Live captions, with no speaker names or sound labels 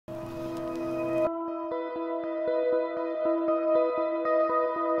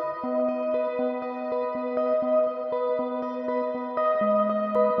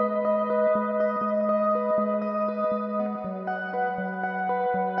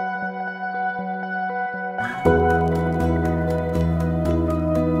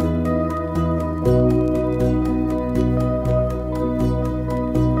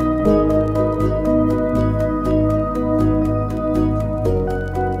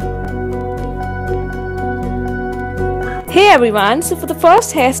Hey everyone, so for the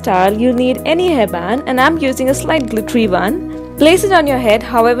first hairstyle, you'll need any hairband and I'm using a slight glittery one. Place it on your head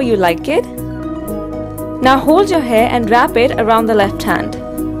however you like it. Now hold your hair and wrap it around the left hand.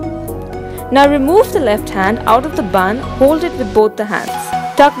 Now remove the left hand out of the bun, hold it with both the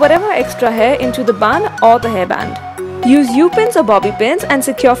hands. Tuck whatever extra hair into the bun or the hairband. Use U-pins or bobby pins and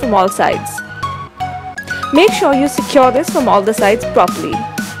secure from all sides. Make sure you secure this from all the sides properly.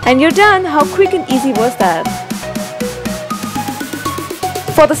 And you're done! How quick and easy was that?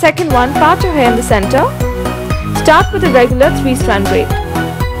 For the second one, part your hair in the center. Start with a regular 3-strand braid.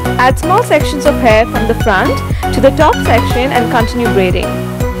 Add small sections of hair from the front to the top section and continue braiding.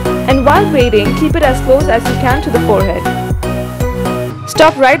 And while braiding, keep it as close as you can to the forehead.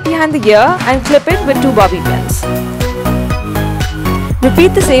 Stop right behind the ear and clip it with 2 bobby pins.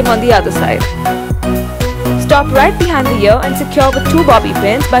 Repeat the same on the other side. Stop right behind the ear and secure with 2 bobby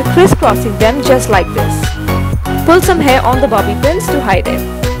pins by crisscrossing them just like this. Pull some hair on the bobby pins to hide it.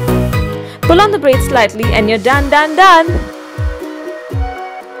 Pull on the braid slightly and you're done.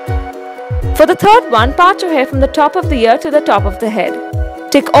 For the third one, part your hair from the top of the ear to the top of the head.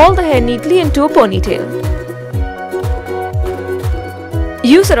 Take all the hair neatly into a ponytail.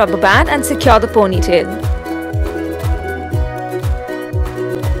 Use a rubber band and secure the ponytail.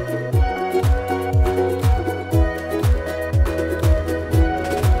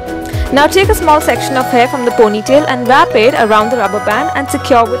 Now take a small section of hair from the ponytail and wrap it around the rubber band and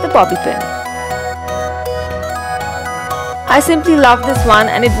secure with a bobby pin. I simply love this one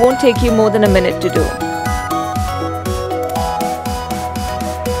and it won't take you more than a minute to do.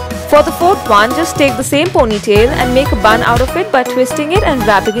 For the fourth one, just take the same ponytail and make a bun out of it by twisting it and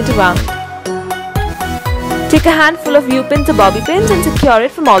wrapping it around. Take a handful of U-pins or bobby pins and secure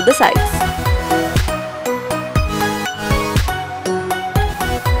it from all the sides.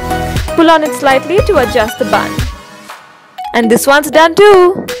 Pull on it slightly to adjust the bun. And this one's done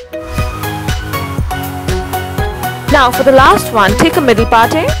too! Now for the last one, take a middle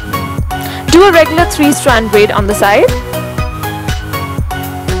parting. Do a regular 3-strand braid on the side.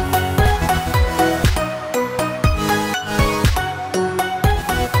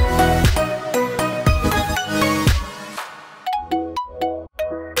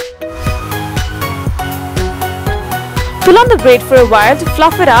 Pull on the braid for a while to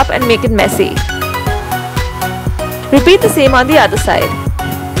fluff it up and make it messy. Repeat the same on the other side.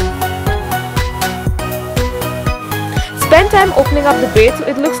 Spend time opening up the braid so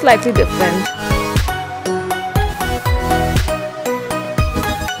it looks slightly different.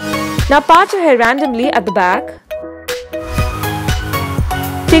 Now part your hair randomly at the back.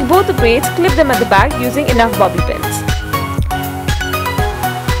 Take both the braids, clip them at the back using enough bobby pins.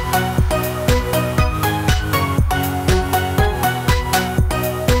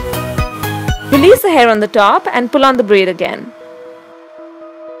 Release the hair on the top and pull on the braid again.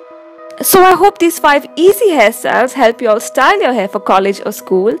 So I hope these 5 easy hairstyles help you all style your hair for college or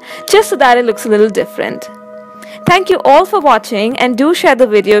school just so that it looks a little different. Thank you all for watching and do share the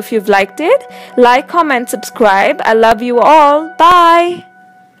video if you've liked it. Like, comment, subscribe. I love you all. Bye!